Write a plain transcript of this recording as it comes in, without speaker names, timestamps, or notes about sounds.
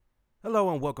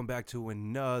Hello and welcome back to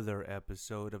another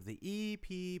episode of the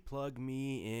EP Plug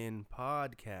Me In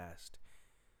podcast.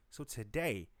 So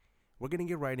today, we're going to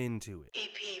get right into it.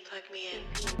 EP Plug Me In.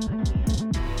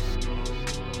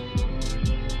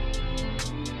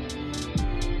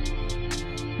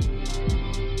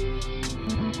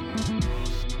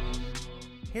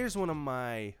 Here's one of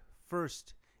my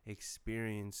first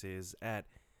experiences at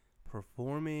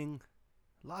performing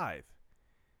live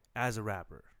as a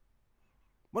rapper.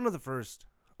 One of the first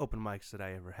open mics that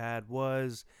I ever had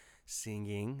was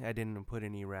singing. I didn't put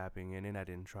any rapping in it. I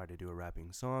didn't try to do a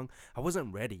rapping song. I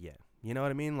wasn't ready yet. You know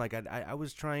what I mean? Like I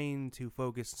was trying to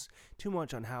focus too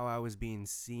much on how I was being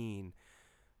seen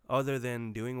other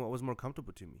than doing what was more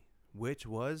comfortable to me, which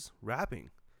was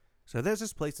rapping. So there's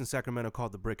this place in Sacramento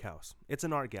called the Brick House. It's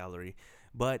an art gallery,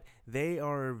 but they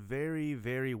are very,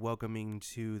 very welcoming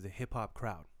to the hip hop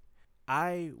crowd.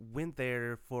 I went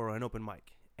there for an open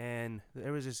mic. And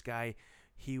there was this guy,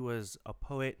 he was a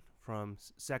poet from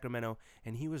Sacramento,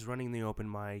 and he was running the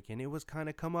open mic, and it was kind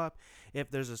of come up, if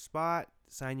there's a spot,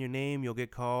 sign your name, you'll get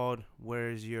called,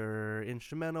 where's your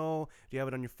instrumental, do you have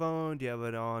it on your phone, do you have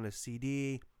it on a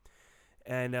CD,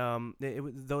 and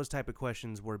those type of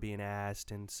questions were being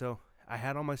asked, and so I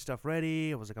had all my stuff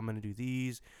ready. I was like, I'm going to do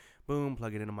these, boom,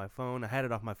 plug it into my phone. I had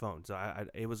it off my phone, so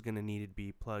it was going to need to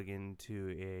be plugged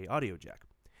into a audio jack.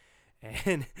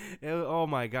 And oh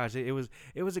my gosh, it was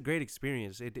a great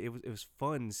experience. It was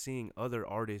fun seeing other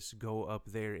artists go up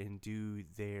there and do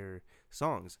their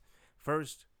songs.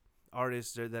 First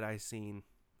artists that I seen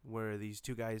were these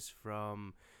two guys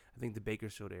from, I think, the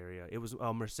Bakersfield area. It was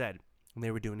Merced, and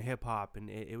they were doing hip hop, and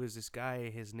it was this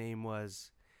guy. His name was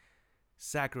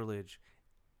Sacrilege.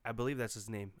 I believe that's his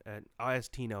name. I'll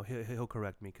ask Tino. He'll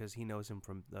correct me because he knows him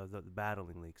from the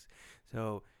battling leagues.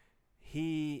 So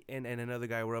he and another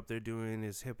guy were up there doing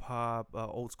his hip hop,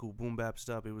 old school boom bap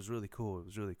stuff. It was really cool.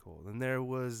 And there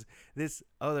was this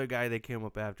other guy that came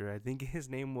up after. I think his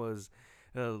name was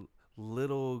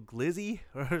Little Glizzy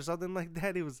or something like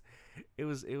that. It was it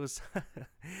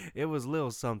was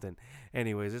Lil something.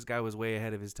 Anyways, this guy was way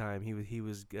ahead of his time. He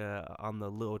was on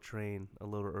the little train a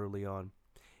little early on.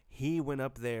 He went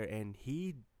up there and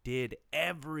he did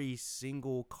every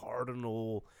single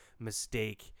cardinal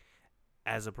mistake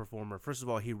as a performer. First of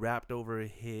all, he rapped over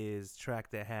his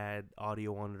track that had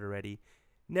audio on it already.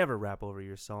 Never rap over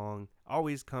your song.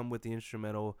 Always come with the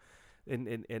instrumental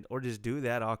and or just do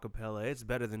that a cappella. It's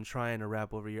better than trying to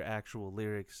rap over your actual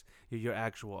lyrics, your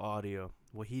actual audio.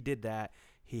 Well, he did that.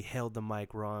 He held the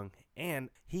mic wrong, and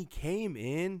he came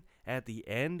in at the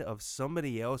end of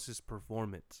somebody else's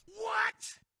performance.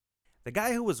 What? The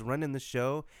guy who was running the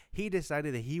show, he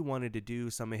decided that he wanted to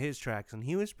do some of his tracks, and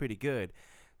he was pretty good.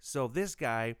 So this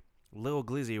guy, Lil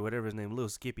Glizzy or whatever his name, Lil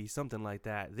Skippy, something like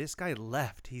that, this guy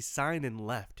left. He signed and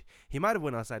left. He might have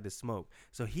went outside to smoke.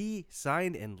 So he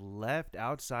signed and left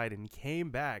outside and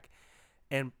came back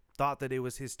and thought that it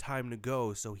was his time to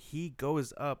go. So he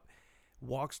goes up,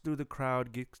 walks through the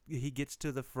crowd, he gets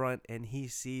to the front, and he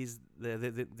sees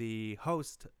the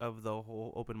host of the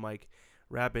whole open mic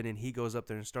rapping, and he goes up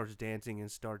there and starts dancing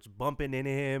and starts bumping into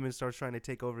him and starts trying to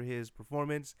take over his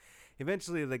performance.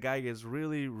 Eventually, the guy gets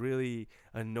really, really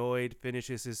annoyed,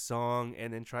 finishes his song,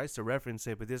 and then tries to reference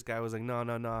it, but this guy was like,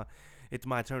 no, it's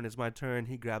my turn.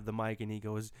 He grabbed the mic and he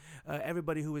goes,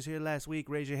 everybody who was here last week,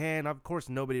 raise your hand. Of course,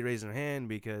 nobody raised their hand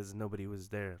because nobody was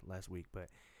there last week, but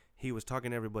he was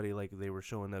talking to everybody like they were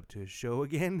showing up to his show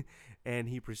again, and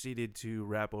he proceeded to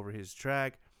rap over his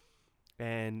track.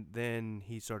 And then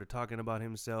he started talking about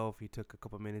himself. He took a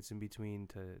couple minutes in between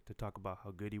to talk about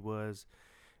how good he was.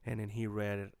 And then he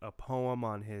read a poem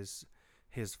on his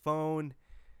phone.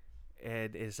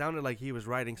 And it sounded like he was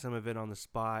writing some of it on the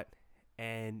spot.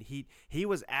 And he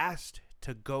was asked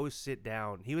to go sit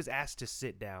down. He was asked to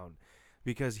sit down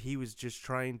because he was just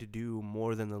trying to do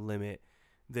more than the limit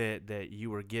that you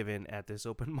were given at this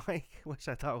open mic, which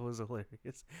I thought was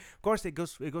hilarious. Of course, it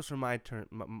goes for my turn,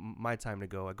 my time to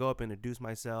go. I go up and introduce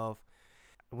myself.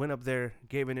 I went up there,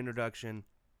 gave an introduction,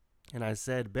 and I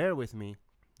said, bear with me.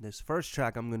 This first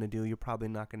track I'm going to do, you're probably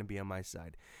not going to be on my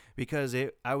side because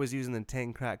I was using the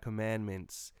 10 Crack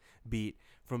Commandments beat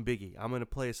from Biggie. I'm going to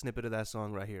play a snippet of that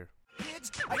song right here.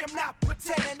 I am not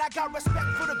pretending, I got respect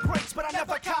for the greats, but I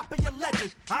never copy a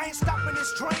legend. I ain't stopping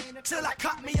this train till I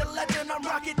cop me a legend. I'm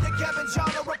rocking the Kevin,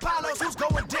 John, or Apollos, who's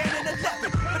going down in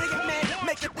 11. But again, man,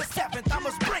 make it the 7th. I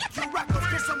must break you records,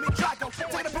 kissing me Draco.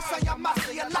 Take a piss on your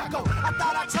Masi and Laco. I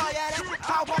thought I'd tell you that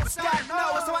I won't stop,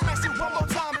 no. So I ask you one more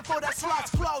time before that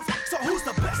slot's closed. So who's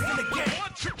the best in the game?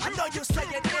 I know you say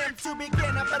your name to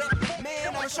begin, but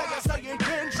man, I'm sure you're saying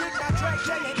Kendrick, not Drake,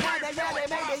 Jay, and Kanye, yeah, they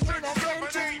made me in a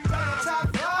century.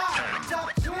 Top 5.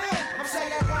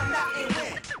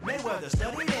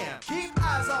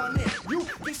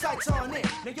 lights on in.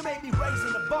 Now you may be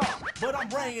raising the bar, but I'm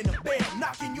ringing the bell,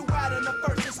 knocking you out in the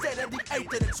first instead of the 8th and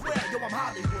the 12th. Yo, I'm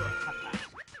Hollywood.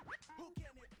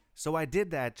 So I did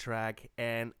that track,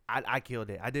 and I killed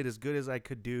it. I did as good as I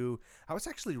could do. I was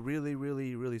actually really,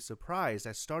 really, really surprised.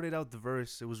 I started out the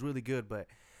verse. It was really good, but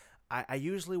I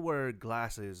usually wear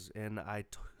glasses, and I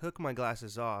took my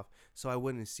glasses off so I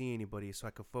wouldn't see anybody, so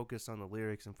I could focus on the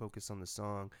lyrics and focus on the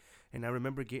song. And I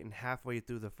remember getting halfway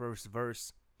through the first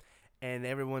verse, and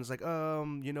everyone's like,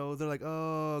 they're like,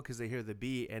 oh, because they hear the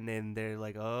beat, and then they're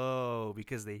like, oh,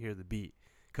 because they hear the beat,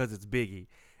 because it's Biggie.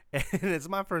 And it's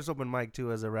my first open mic,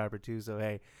 too, as a rapper, too, so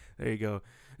hey, there you go.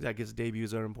 I guess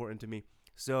debuts are important to me.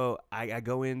 So I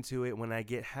go into it. When I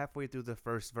get halfway through the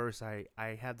first verse, I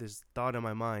have this thought in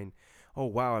my mind, oh,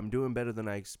 wow, I'm doing better than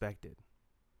I expected.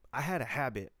 I had a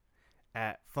habit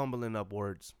at fumbling up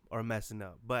words or messing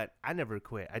up, but I never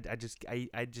quit. I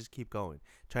just keep going,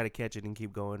 try to catch it and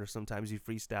keep going, or sometimes you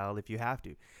freestyle if you have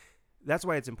to. That's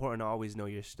why it's important to always know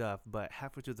your stuff. But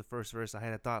halfway through the first verse, I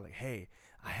had a thought like, hey,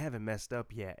 I haven't messed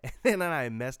up yet. And then I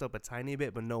messed up a tiny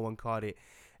bit, but no one caught it.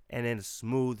 And then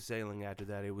smooth sailing after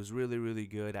that. It was really, really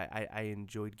good. I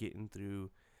enjoyed getting through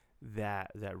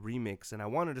that remix. And I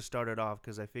wanted to start it off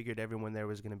because I figured everyone there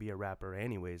was going to be a rapper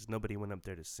anyways. Nobody went up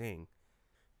there to sing.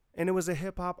 And it was a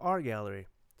hip-hop art gallery.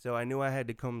 So I knew I had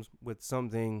to come with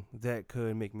something that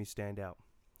could make me stand out.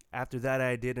 After that,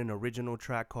 I did an original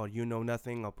track called You Know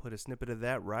Nothing. I'll put a snippet of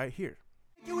that right here.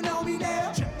 You know me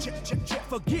now?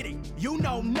 Forget it. You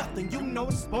know nothing. You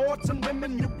know sports and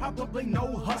women. You probably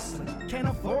know hustling. Can't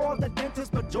afford the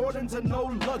dentist, but Jordans are no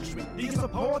luxury. Do you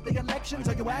support the elections?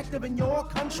 Are you active in your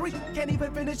country? Can't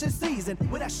even finish a season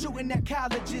without shooting at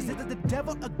colleges. Is it the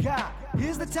devil or God?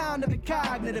 Here's the time to be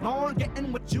cognitive on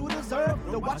getting what you deserve.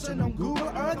 You're watching on Google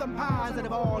Earth. I'm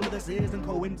positive all of this isn't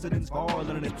coincidence.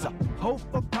 Falling, it's a hope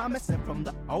for promise. And from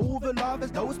the Oval Office,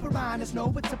 those piranhas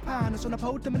know it's upon us. On a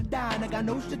podium and dine, I got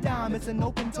no Nostradamus and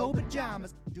open-toe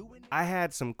pajamas. I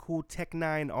had some cool Tech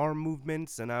 9 arm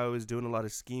movements, and I was doing a lot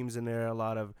of schemes in there, a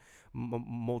lot of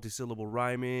multi-syllable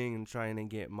rhyming and trying to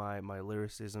get my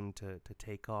lyricism to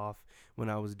take off when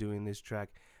I was doing this track.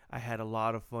 I had a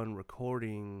lot of fun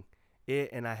recording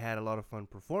it, and I had a lot of fun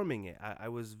performing it. I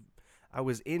was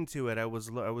into it. I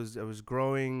was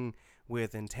growing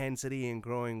with intensity and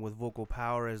growing with vocal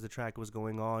power as the track was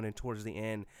going on, and towards the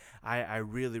end I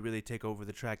really take over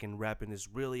the track and rap in this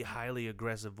really highly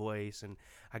aggressive voice, and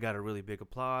I got a really big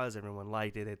applause. Everyone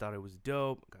liked it. They thought it was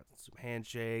dope. Got some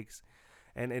handshakes,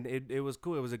 and it was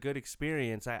cool. It was a good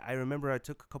experience. I remember I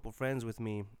took a couple friends with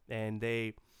me, and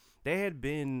they had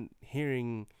been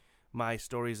hearing my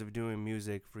stories of doing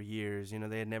music for years.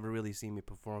 They had never really seen me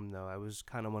perform, though. I was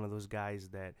kind of one of those guys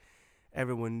that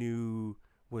everyone knew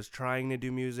was trying to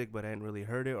do music but hadn't really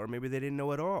heard it, or maybe they didn't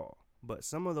know at all. But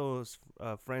some of those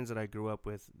friends that I grew up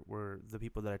with were the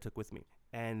people that I took with me,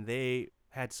 and they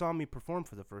had saw me perform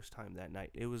for the first time that night.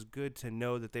 It was good to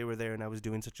know that they were there and I was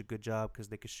doing such a good job because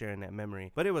they could share in that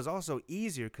memory. But it was also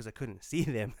easier because I couldn't see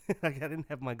them. Like, I didn't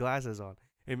have my glasses on.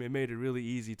 It made it really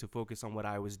easy to focus on what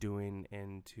I was doing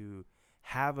and to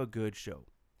have a good show,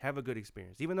 have a good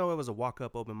experience. Even though it was a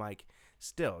walk-up open mic,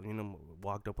 still,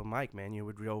 walked open mic, man. You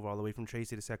would drove all the way from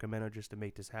Tracy to Sacramento just to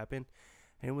make this happen.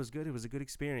 And it was good. It was a good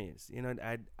experience.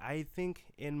 I think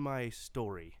in my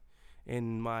story,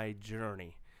 in my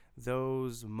journey,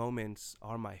 those moments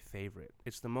are my favorite.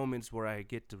 It's the moments where I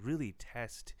get to really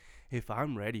test if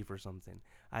I'm ready for something.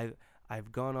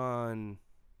 I've gone on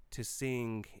to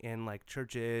sing in like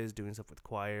churches, doing stuff with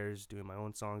choirs, doing my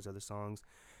own songs, other songs.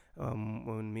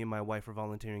 When me and my wife were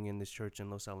volunteering in this church in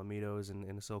Los Alamitos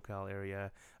in the SoCal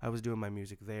area, I was doing my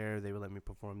music there. They would let me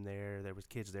perform there. There was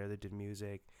kids there that did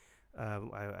music.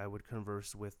 I would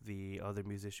converse with the other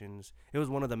musicians. It was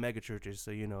one of the mega churches,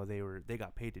 so they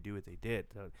got paid to do what they did.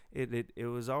 So it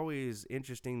was always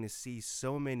interesting to see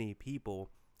so many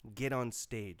people get on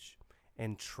stage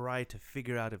and try to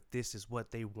figure out if this is what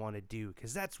they want to do,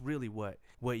 because that's really what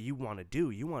you want to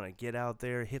do. You want to get out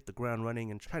there, hit the ground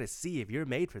running, and try to see if you're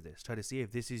made for this. Try to see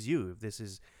if this is you, if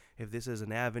this is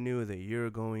an avenue that you're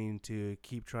going to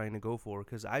keep trying to go for.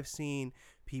 Because I've seen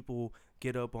people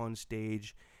get up on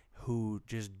stage who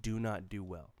just do not do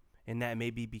well, and that may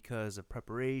be because of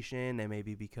preparation, that may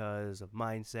be because of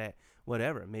mindset,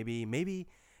 whatever. Maybe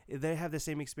they have the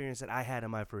same experience that I had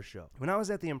in my first show. When I was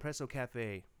at the Impresso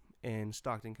Cafe in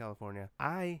Stockton, California,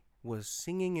 I was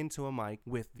singing into a mic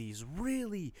with these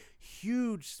really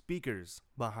huge speakers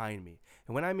behind me.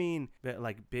 And when I mean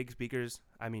like big speakers,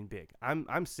 I mean big. I'm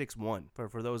 6'1".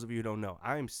 For those of you who don't know,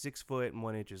 I'm 6 foot and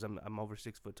 1 inches. I'm over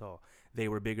 6 foot tall. They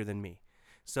were bigger than me.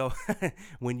 So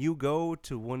when you go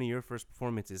to one of your first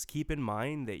performances, keep in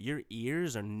mind that your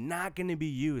ears are not going to be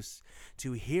used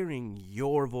to hearing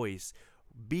your voice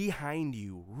behind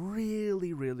you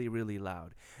really, really, really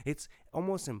loud. It's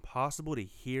almost impossible to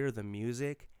hear the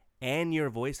music and your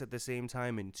voice at the same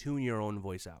time and tune your own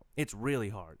voice out. It's really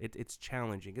hard. It's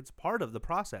challenging. It's part of the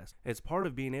process. It's part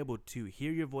of being able to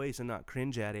hear your voice and not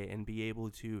cringe at it, and be able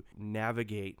to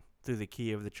navigate through the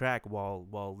key of the track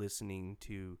while listening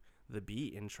to the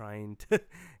beat and trying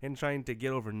to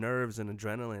get over nerves and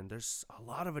adrenaline. There's a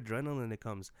lot of adrenaline that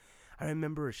comes. I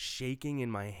remember shaking in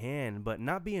my hand, but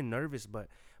not being nervous, but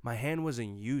my hand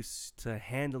wasn't used to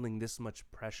handling this much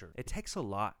pressure. It takes a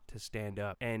lot to stand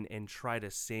up and try to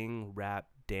sing, rap,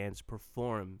 dance,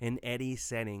 perform in any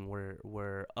setting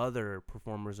where other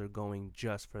performers are going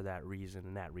just for that reason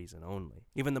and that reason only.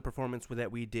 Even the performance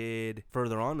that we did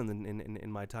further on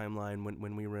in my timeline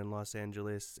when we were in Los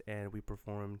Angeles and we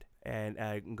performed and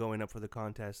going up for the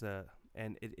contest,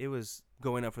 and it was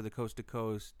going up for the Coast to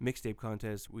Coast mixtape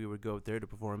contest. We would go there to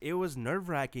perform. It was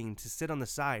nerve-wracking to sit on the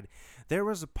side. There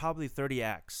was probably 30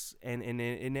 acts, and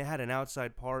it had an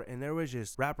outside part, and there was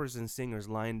just rappers and singers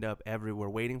lined up everywhere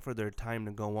waiting for their time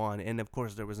to go on. And of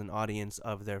course there was an audience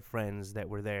of their friends that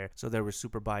were there, so there were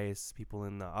super biased people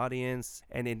in the audience.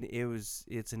 And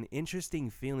it's an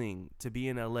interesting feeling to be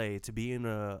in LA, to be in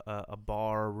a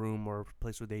bar room or a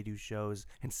place where they do shows,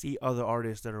 and see other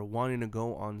artists that are wanting to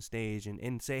go on stage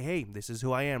and say, hey, this is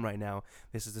who I am right now.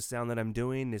 This is the sound that I'm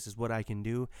doing. This is what I can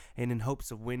do. And in hopes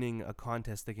of winning a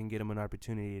contest that can get them an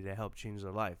opportunity to help change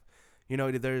their life. You know,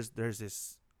 there's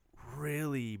this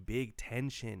really big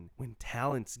tension when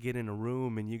talents get in a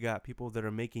room and you got people that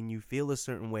are making you feel a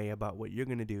certain way about what you're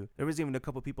going to do. There was even a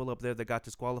couple people up there that got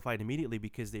disqualified immediately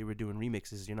because they were doing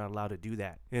remixes. You're not allowed to do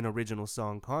that in original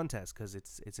song contest because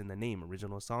it's in the name,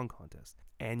 original song contest.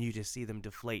 And you just see them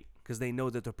deflate because they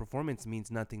know that the performance means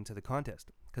nothing to the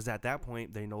contest. Because at that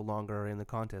point, they no longer are in the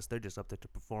contest. They're just up there to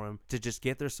perform, to just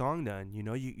get their song done. You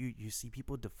know, you see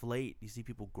people deflate. You see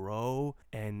people grow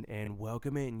and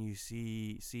welcome it. And you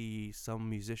see some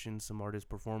musicians, some artists,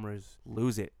 performers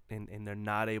lose it. And they're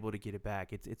not able to get it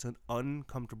back. It's an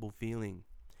uncomfortable feeling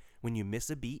when you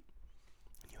miss a beat.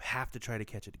 You have to try to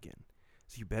catch it again.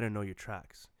 So you better know your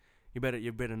tracks. You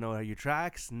better know your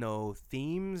tracks, know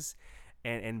themes,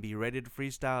 and be ready to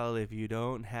freestyle if you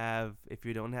don't have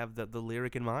the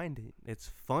lyric in mind. It's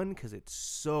fun because it's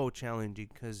so challenging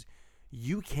because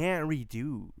you can't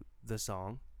redo the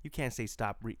song. You can't say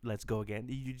stop, let's go again.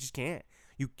 You just can't.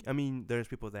 There's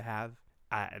people that have.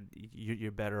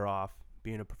 You're better off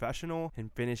being a professional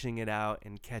and finishing it out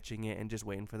and catching it and just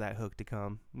waiting for that hook to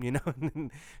come, you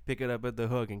know, pick it up at the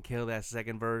hook and kill that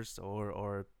second verse,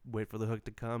 or wait for the hook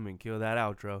to come and kill that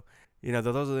outro. You know,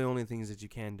 those are the only things that you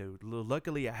can do.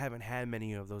 Luckily, I haven't had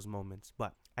many of those moments,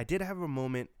 but I did have a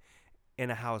moment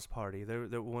in a house party.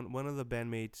 One of the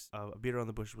bandmates, Beater on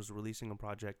the Bush, was releasing a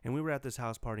project, and we were at this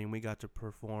house party, and we got to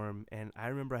perform. And I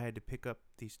remember I had to pick up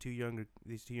these two younger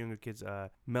kids,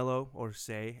 Mello or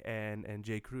Say and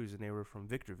Jay Cruz, and they were from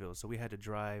Victorville. So we had to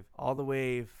drive all the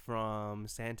way from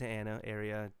Santa Ana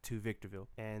area to Victorville,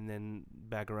 and then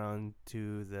back around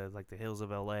to the hills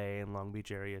of LA and Long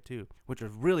Beach area too, which are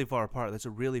really far apart. That's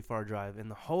a really far drive.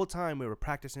 And the whole time we were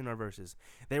practicing our verses.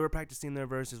 They were practicing their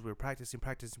verses. We were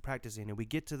practicing. And we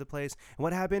get to the place, and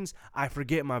what happens? I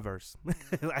forget my verse.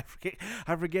 I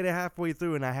forget it halfway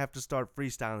through, and I have to start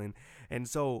freestyling. And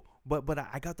so, but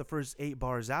I got the first 8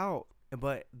 bars out,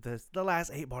 but the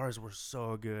last 8 bars were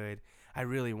so good. I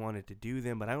really wanted to do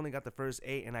them, but I only got the first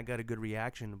 8, and I got a good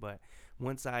reaction. But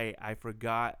once I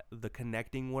forgot the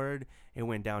connecting word, it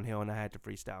went downhill, and I had to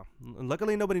freestyle.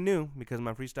 Luckily, nobody knew because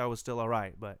my freestyle was still all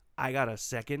right. But I got a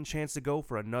second chance to go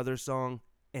for another song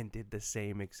and did the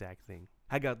same exact thing.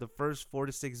 I got the first 4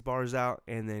 to 6 bars out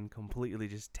and then completely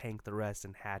just tanked the rest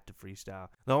and had to freestyle.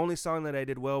 The only song that I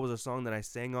did well was a song that I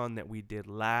sang on that we did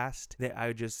last, that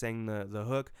I just sang the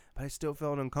hook, but I still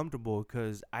felt uncomfortable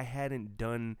because I hadn't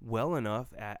done well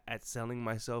enough at selling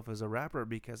myself as a rapper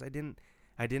because I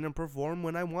didn't perform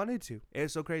when I wanted to.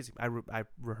 It's so crazy. I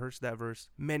rehearsed that verse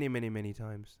many, many, many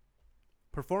times.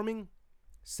 Performing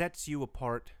sets you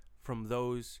apart from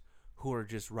those who are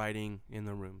just writing in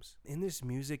the rooms. In this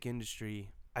music industry,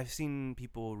 I've seen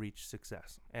people reach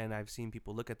success, and I've seen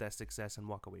people look at that success and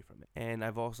walk away from it. And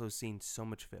I've also seen so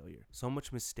much failure, so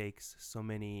much mistakes, so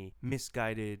many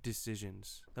misguided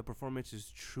decisions. The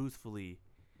performances truthfully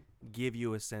give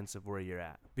you a sense of where you're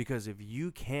at. Because if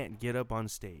you can't get up on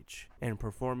stage and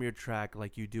perform your track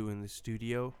like you do in the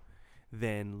studio,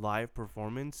 then live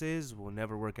performances will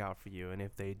never work out for you. And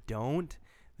if they don't,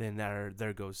 then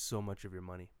there goes so much of your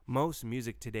money. Most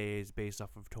music today is based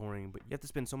off of touring, but you have to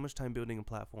spend so much time building a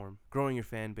platform, growing your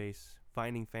fan base,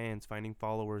 finding fans, finding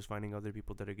followers, finding other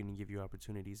people that are going to give you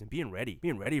opportunities, and being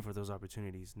ready for those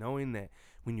opportunities, knowing that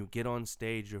when you get on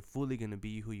stage, you're fully going to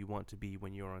be who you want to be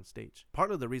when you're on stage.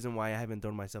 Part of the reason why I haven't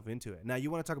thrown myself into it. Now, you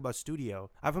want to talk about studio.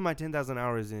 I put my 10,000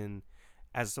 hours in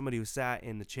as somebody who sat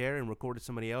in the chair and recorded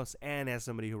somebody else, and as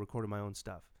somebody who recorded my own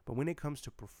stuff. But when it comes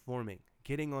to performing,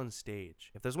 getting on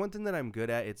stage, if there's one thing that I'm good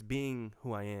at, it's being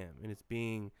who I am, and it's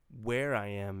being where I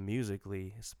am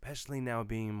musically, especially now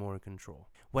being more in control.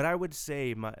 What I would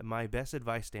say, my best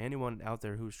advice to anyone out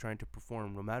there who's trying to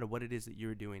perform, no matter what it is that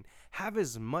you're doing, have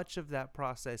as much of that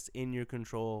process in your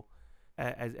control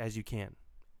as you can.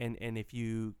 And if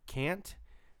you can't,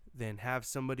 then have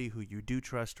somebody who you do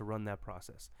trust to run that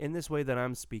process. In this way that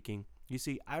I'm speaking, you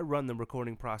see, I run the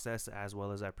recording process as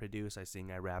well as I produce, I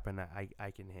sing, I rap, and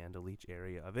I can handle each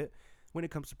area of it. When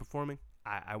it comes to performing,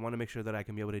 I want to make sure that I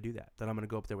can be able to do that. That I'm going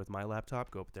to go up there with my laptop,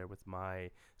 go up there with my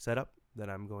setup, that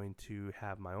I'm going to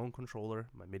have my own controller,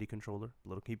 my MIDI controller,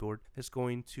 little keyboard, that's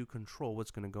going to control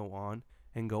what's going to go on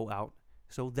and go out.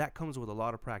 So that comes with a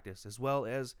lot of practice, as well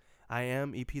as I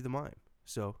am EP the Mime.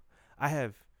 So I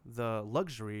have the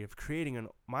luxury of creating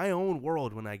my own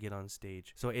world when I get on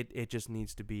stage. So it just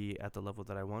needs to be at the level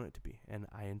that I want it to be, and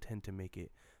I intend to make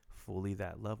it fully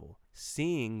that level.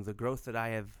 Seeing the growth that I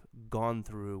have gone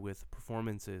through with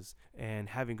performances, and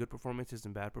having good performances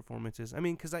and bad performances. I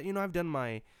mean, because I've done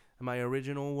my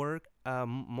original work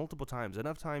multiple times,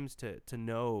 enough times to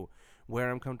know where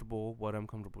I'm comfortable, what I'm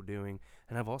comfortable doing.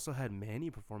 And I've also had many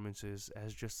performances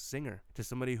as just a singer, just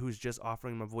somebody who's just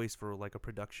offering my voice for like a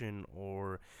production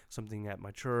or something at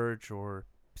my church, or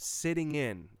sitting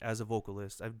in as a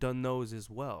vocalist. I've done those as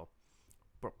well.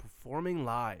 But performing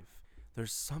live,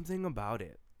 there's something about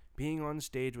it. Being on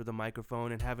stage with a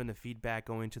microphone and having the feedback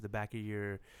going to the back of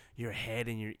your head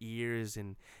and your ears,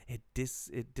 and it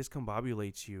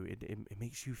discombobulates you. It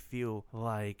makes you feel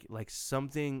like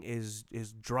something is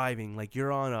driving, like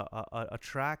you're on a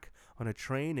track on a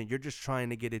train and you're just trying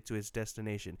to get it to its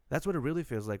destination. That's what it really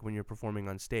feels like when you're performing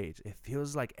on stage. It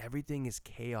feels like everything is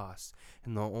chaos,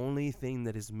 and the only thing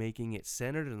that is making it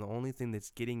centered and the only thing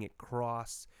that's getting it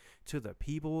across to the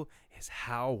people is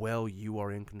how well you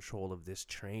are in control of this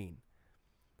train.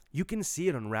 You can see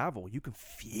it unravel. You can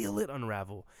feel it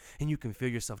unravel. And you can feel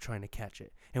yourself trying to catch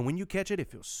it. And when you catch it, it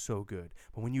feels so good.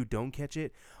 But when you don't catch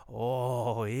it,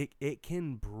 it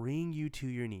can bring you to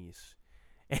your knees.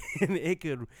 And it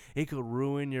could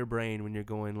ruin your brain when you're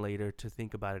going later to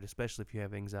think about it, especially if you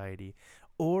have anxiety.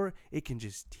 Or it can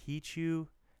just teach you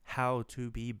how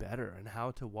to be better and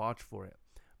how to watch for it.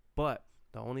 But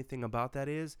the only thing about that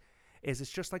is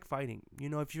it's just like fighting. You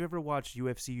know, if you ever watch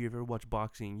UFC, you ever watch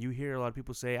boxing, you hear a lot of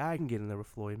people say, I can get in there with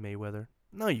Floyd Mayweather.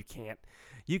 No, you can't.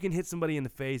 You can hit somebody in the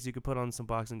face, you can put on some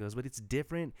boxing gloves, but it's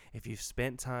different if you've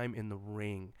spent time in the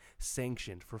ring,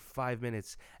 sanctioned for 5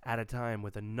 minutes at a time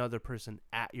with another person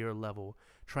at your level,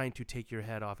 trying to take your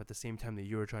head off at the same time that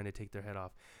you're trying to take their head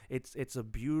off. It's a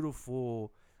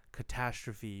beautiful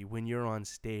catastrophe when you're on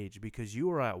stage, because you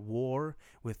are at war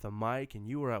with the mic, and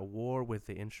you are at war with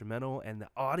the instrumental and the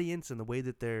audience and the way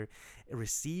that they're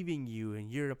receiving you,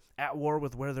 and you're at war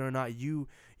with whether or not you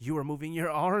are moving your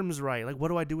arms right. Like, what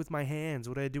do I do with my hands?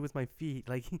 What do I do with my feet?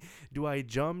 Like, do I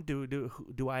jump?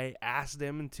 Do I ask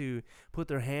them to put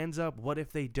their hands up? What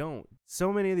if they don't?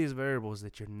 So many of these variables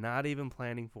that you're not even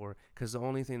planning for, because the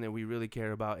only thing that we really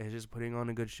care about is just putting on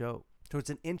a good show. So it's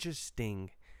an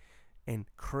interesting and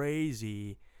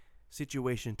crazy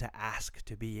situation to ask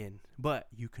to be in, but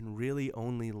you can really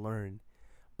only learn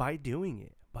by doing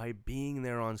it, by being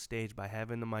there on stage, by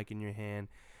having the mic in your hand,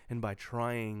 and by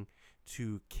trying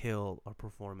to kill a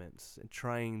performance and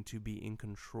trying to be in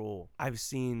control. I've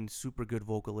seen super good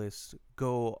vocalists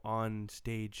go on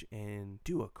stage and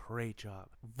do a great job,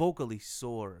 vocally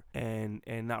soar, and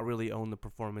not really own the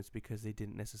performance because they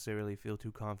didn't necessarily feel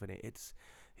too confident. It's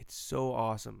so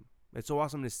awesome. It's so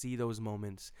awesome to see those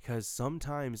moments, because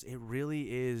sometimes it really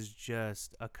is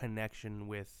just a connection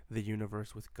with the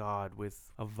universe, with God, with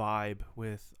a vibe,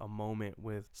 with a moment,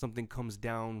 with something comes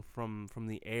down from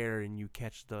the air and you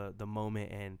catch the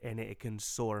moment, and it can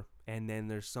soar. And then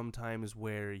there's some times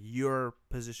where you're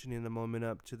positioning the moment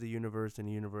up to the universe, and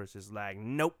the universe is like,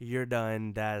 nope, you're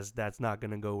done. That's not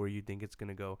going to go where you think it's going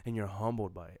to go. And you're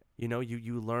humbled by it. You know,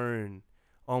 you learn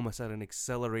almost at an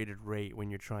accelerated rate when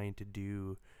you're trying to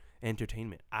do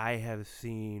entertainment. I have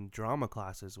seen drama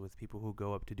classes with people who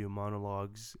go up to do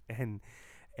monologues, and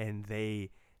they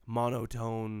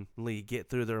monotonely get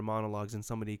through their monologues, and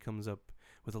somebody comes up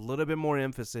with a little bit more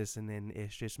emphasis, and then it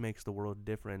just makes the world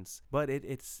difference. But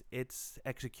it's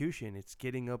execution. It's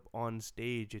getting up on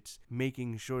stage. It's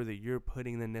making sure that you're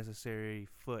putting the necessary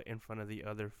foot in front of the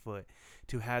other foot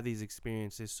to have these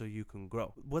experiences so you can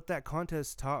grow. What that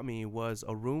contest taught me was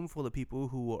a room full of people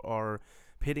who are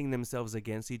pitting themselves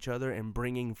against each other and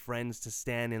bringing friends to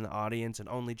stand in the audience and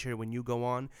only cheer when you go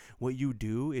on. What you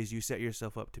do is you set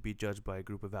yourself up to be judged by a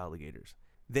group of alligators.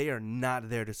 They are not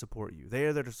there to support you. They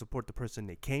are there to support the person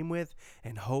they came with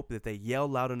and hope that they yell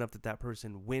loud enough that that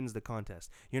person wins the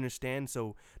contest. You understand?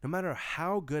 So no matter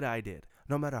how good I did,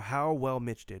 no matter how well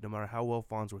Mitch did, no matter how well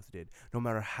Farnsworth did, no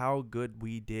matter how good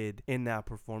we did in that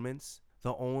performance,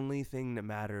 the only thing that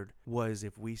mattered was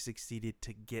if we succeeded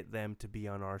to get them to be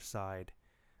on our side,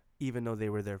 even though they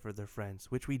were there for their friends,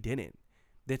 which we didn't.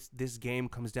 This game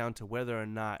comes down to whether or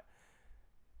not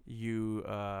you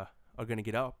are going to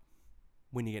get up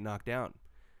when you get knocked down.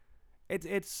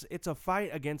 It's a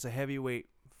fight against a heavyweight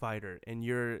fighter, and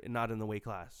you're not in the weight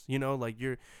class. You know, like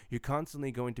you're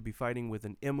constantly going to be fighting with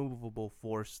an immovable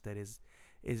force that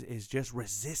is just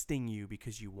resisting you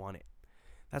because you want it.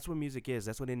 That's what music is.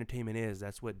 That's what entertainment is.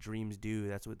 That's what dreams do.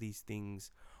 That's what these things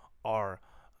are.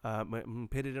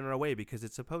 Pitted in our way because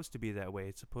it's supposed to be that way.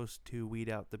 It's supposed to weed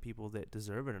out the people that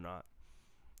deserve it or not.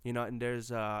 You know, and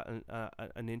there's an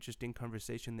interesting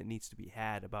conversation that needs to be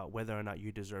had about whether or not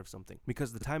you deserve something.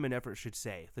 Because the time and effort should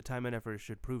say, the time and effort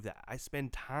should prove that. I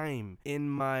spend time in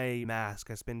my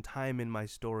mask. I spend time in my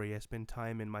story. I spend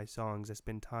time in my songs. I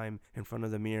spend time in front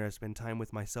of the mirror. I spend time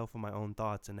with myself and my own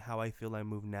thoughts and how I feel I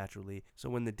move naturally.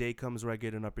 So when the day comes where I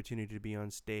get an opportunity to be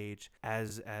on stage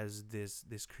as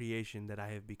this creation that I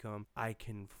have become, I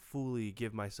can fully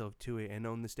give myself to it and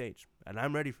own the stage. And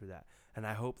I'm ready for that. And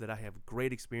I hope that I have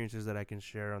great experiences that I can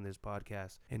share on this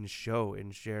podcast and show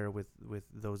and share with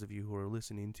those of you who are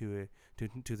listening to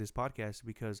this podcast,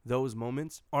 because those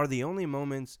moments are the only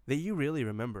moments that you really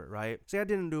remember, right? Say I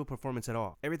didn't do a performance at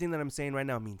all. Everything that I'm saying right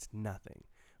now means nothing.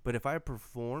 But if I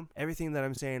perform, everything that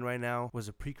I'm saying right now was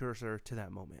a precursor to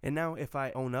that moment. And now if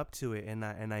I own up to it and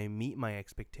I meet my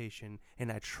expectation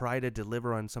and I try to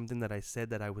deliver on something that I said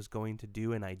that I was going to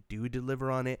do and I do deliver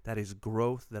on it, that is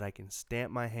growth that I can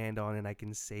stamp my hand on and I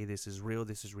can say this is real,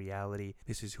 this is reality,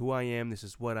 this is who I am, this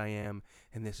is what I am,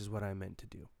 and this is what I'm meant to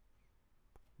do.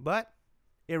 But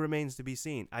it remains to be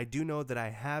seen. I do know that I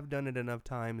have done it enough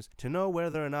times to know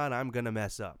whether or not I'm gonna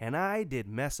mess up. And I did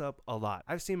mess up a lot.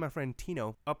 I've seen my friend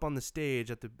Tino up on the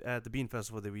stage at the Bean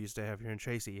Festival that we used to have here in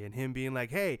Tracy, and him being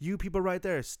like, hey, you people right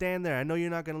there, stand there. I know you're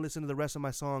not gonna listen to the rest of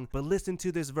my song, but listen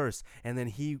to this verse. And then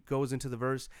he goes into the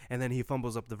verse, and then he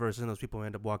fumbles up the verse, and those people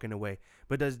end up walking away.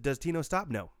 But does Tino stop?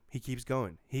 No. He keeps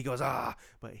going. He goes,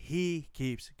 but he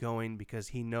keeps going because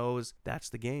he knows that's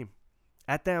the game.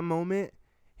 At that moment,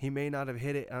 he may not have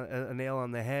hit a nail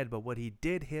on the head, but what he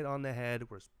did hit on the head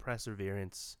was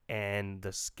perseverance and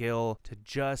the skill to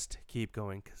just keep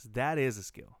going, because that is a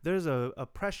skill. There's a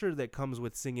pressure that comes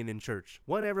with singing in church.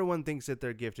 Everyone thinks that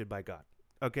they're gifted by God.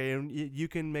 Okay, and you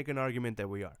can make an argument that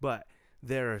we are. But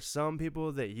there are some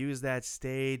people that use that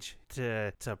stage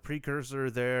to precursor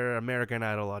their American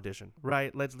Idol audition,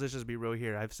 right? Let's just be real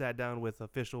here. I've sat down with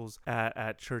officials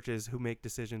at churches who make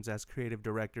decisions as creative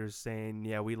directors saying,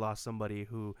 yeah, we lost somebody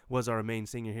who was our main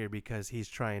singer here because he's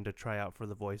trying to try out for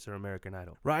The Voice or American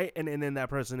Idol, right? And then that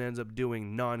person ends up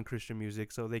doing non-Christian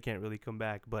music, so they can't really come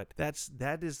back. But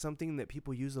that is something that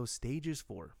people use those stages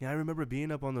for. Yeah, I remember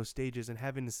being up on those stages and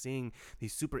having to sing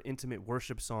these super intimate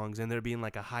worship songs, and there being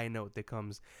like a high note that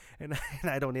comes, and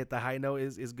I don't hit the high note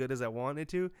as good as I wanted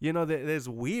to. You know, that's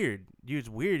weird. It's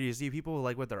weird. You see people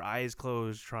like with their eyes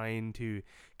closed trying to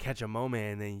catch a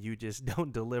moment, and then you just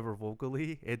don't deliver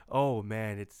vocally.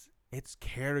 It's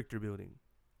character building.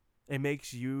 It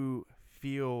makes you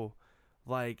feel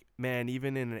like, man,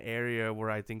 even in an area where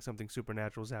I think something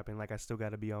supernatural is happening, like I still got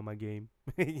to be on my game.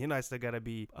 You know, I still got to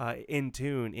be in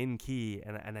tune, in key,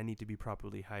 and I need to be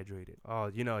properly hydrated. Oh,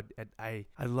 you know, I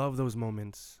love those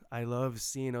moments. I love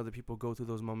seeing other people go through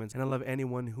those moments, and I love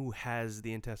anyone who has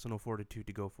the intestinal fortitude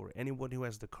to go for it. Anyone who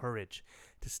has the courage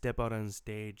to step out on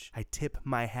stage, I tip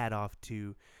my hat off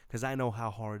to, because I know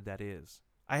how hard that is.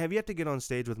 I have yet to get on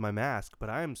stage with my mask, but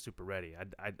I am super ready.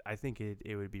 I think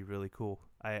it would be really cool.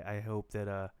 I hope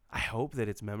that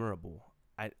it's memorable.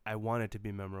 I want it to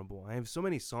be memorable. I have so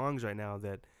many songs right now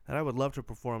that I would love to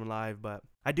perform live, but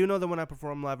I do know that when I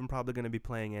perform live, I'm probably going to be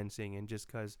playing and singing, just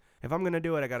because if I'm going to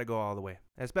do it, I got to go all the way,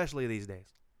 especially these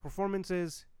days.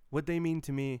 Performances, what they mean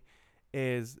to me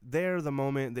is they're the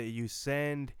moment that you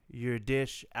send your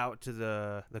dish out to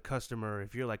the customer.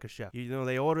 If you're like a chef, you know,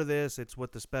 they order this, it's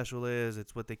what the special is,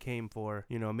 it's what they came for.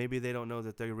 You know, maybe they don't know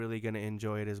that they're really going to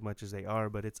enjoy it as much as they are,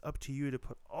 but it's up to you to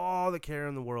put all the care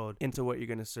in the world into what you're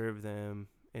going to serve them,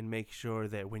 and make sure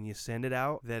that when you send it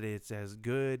out, that it's as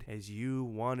good as you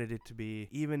wanted it to be.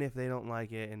 Even if they don't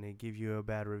like it and they give you a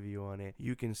bad review on it,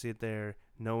 you can sit there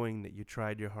knowing that you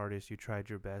tried your hardest, you tried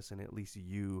your best, and at least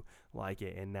you like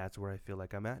it. And that's where I feel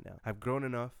like I'm at now. I've grown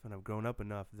enough and I've grown up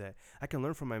enough that I can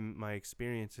learn from my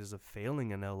experiences of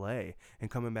failing in LA and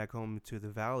coming back home to the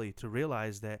Valley to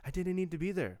realize that I didn't need to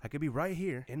be there. I could be right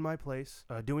here in my place,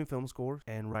 doing film scores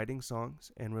and writing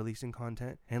songs and releasing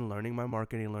content and learning my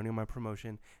marketing, learning my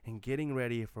promotion, and getting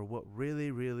ready for what really,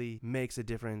 really makes a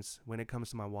difference when it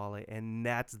comes to my wallet, and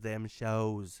that's them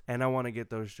shows. And I want to get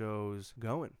those shows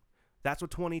going. That's what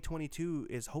 2022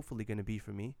 is hopefully going to be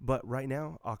for me. But right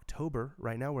now,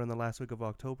 we're in the last week of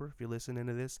October. If you're listening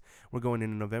to this, we're going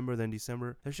into November, then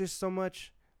December. There's just so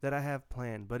much that I have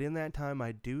planned. But in that time,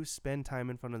 I do spend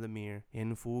time in front of the mirror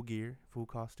in full gear, full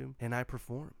costume, and I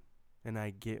perform. And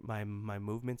I get my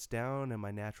movements down and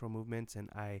my natural movements, and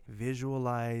I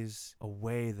visualize a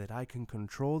way that I can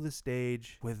control the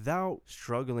stage without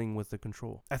struggling with the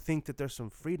control. I think that there's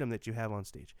some freedom that you have on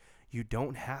stage. You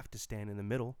don't have to stand in the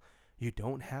middle. You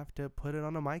don't have to put it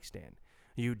on a mic stand.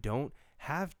 You don't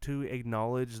have to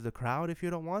acknowledge the crowd if you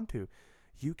don't want to.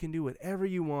 You can do whatever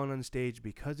you want on stage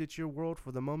because it's your world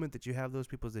for the moment that you have those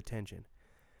people's attention.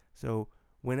 So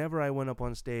whenever I went up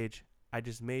on stage, I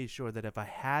just made sure that if I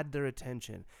had their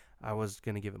attention, I was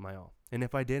going to give it my all. And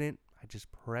if I didn't, I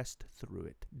just pressed through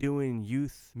it. Doing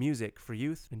youth music for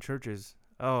youth in churches,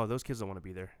 oh, those kids don't want to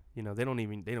be there. You know, they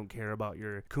don't care about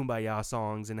your kumbaya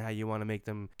songs and how you want to make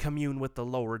them commune with the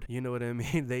Lord. You know what I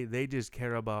mean? They just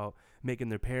care about making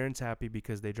their parents happy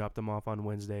because they dropped them off on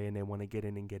Wednesday and they want to get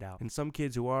in and get out. And some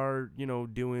kids who are, you know,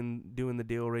 doing the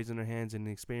deal, raising their hands and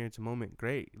experience a moment,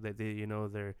 great. That they, you know,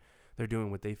 they're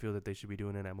doing what they feel that they should be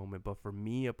doing in that moment. But for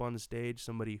me up on the stage,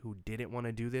 somebody who didn't want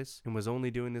to do this and was only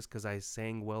doing this because I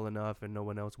sang well enough and no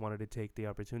one else wanted to take the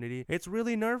opportunity, it's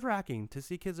really nerve-wracking to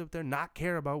see kids up there not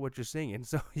care about what you're singing.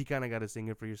 So you kind of got to sing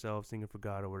it for yourself, sing it for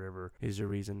God, or whatever is your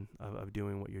reason of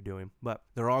doing what you're doing. But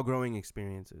they're all growing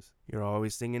experiences. You're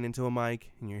always singing into a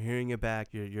mic and you're hearing it back.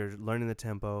 You're learning the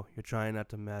tempo. You're trying not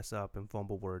to mess up and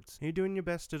fumble words. And you're doing your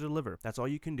best to deliver. That's all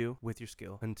you can do with your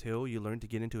skill until you learn to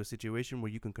get into a situation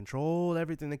where you can control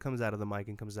everything that comes out of the mic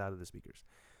and comes out of the speakers.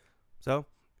 So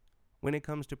when it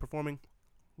comes to performing,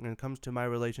 when it comes to my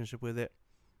relationship with it,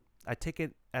 I take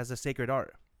it as a sacred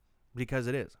art. Because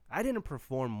it is. I didn't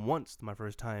perform once my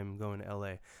first time going to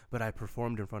LA, but I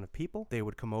performed in front of people. They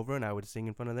would come over and I would sing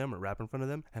in front of them or rap in front of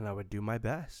them, and I would do my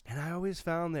best. And I always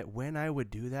found that when I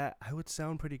would do that, I would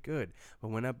sound pretty good. But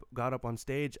when I got up on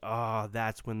stage,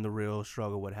 that's when the real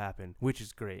struggle would happen, which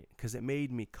is great because it made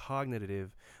me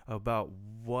cognitive about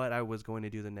what I was going to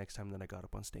do the next time that I got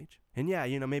up on stage. And yeah,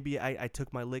 you know, maybe I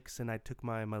took my licks and I took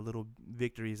my little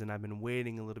victories, and I've been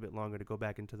waiting a little bit longer to go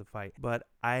back into the fight. But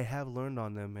I have learned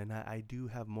on them, and I do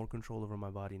have more control over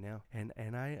my body now. And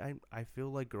I feel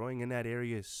like growing in that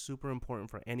area is super important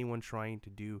for anyone trying to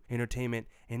do entertainment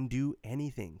and do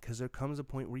anything, because there comes a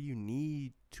point where you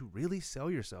need to really sell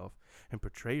yourself and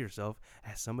portray yourself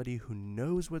as somebody who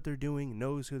knows what they're doing,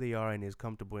 knows who they are, and is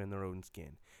comfortable in their own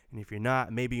skin. And if you're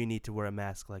not, maybe you need to wear a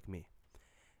mask like me.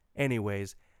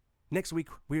 Anyways, next week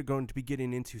we're going to be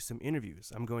getting into some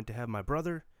interviews. I'm going to have my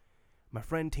brother, my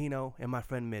friend Tino, and my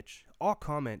friend Mitch all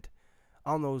comment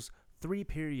on those 3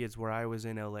 periods where I was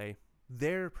in LA,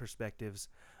 their perspectives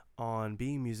on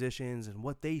being musicians and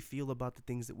what they feel about the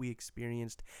things that we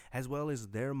experienced, as well as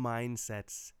their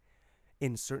mindsets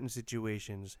in certain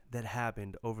situations that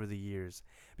happened over the years,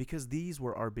 because these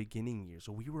were our beginning years.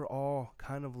 So we were all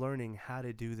kind of learning how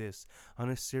to do this on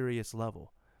a serious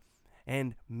level.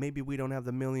 And maybe we don't have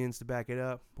the millions to back it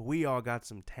up, but we all got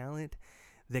some talent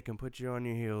that can put you on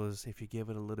your heels if you give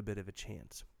it a little bit of a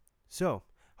chance. So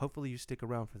hopefully you stick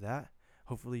around for that.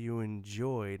 Hopefully you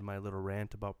enjoyed my little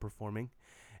rant about performing,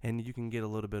 and you can get a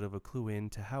little bit of a clue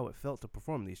into how it felt to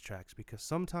perform these tracks, because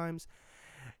sometimes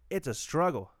it's a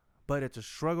struggle, but it's a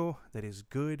struggle that is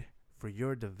good for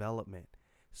your development.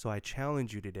 So I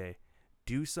challenge you today,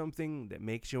 do something that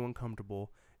makes you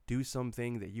uncomfortable, do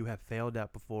something that you have failed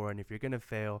at before, and if you're going to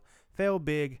fail, fail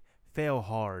big, fail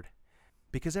hard.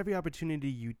 Because every opportunity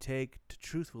you take to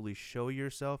truthfully show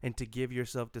yourself and to give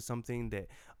yourself to something that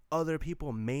other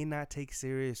people may not take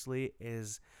seriously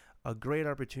is a great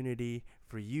opportunity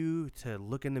for you to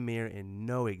look in the mirror and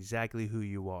know exactly who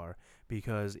you are.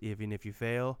 Because even if you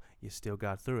fail, you still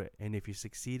got through it. And if you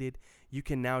succeeded, you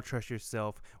can now trust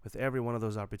yourself with every one of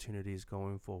those opportunities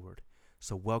going forward.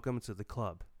 So welcome to the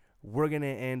club. We're going to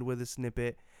end with a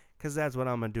snippet because that's what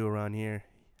I'm going to do around here.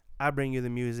 I bring you the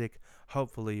music.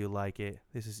 Hopefully you like it.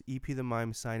 This is EP the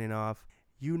Mime signing off.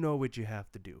 You know what you have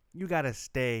to do. You got to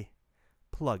stay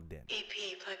plugged in.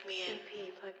 EP, plug me in.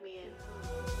 EP, plug me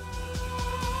in.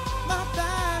 My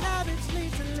bad habits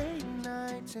lead to late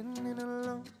nights and in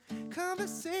alone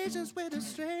conversations with a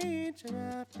stranger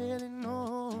I barely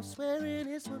know.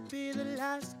 Swearing this would be the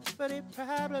last, but it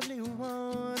probably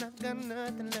won't. I've got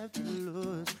nothing left to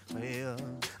lose. Well,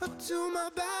 up to my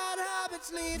bad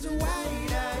habits leads to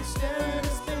wide eyes staring into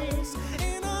space,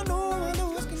 and I know I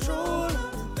lose control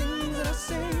of the things that I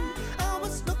say.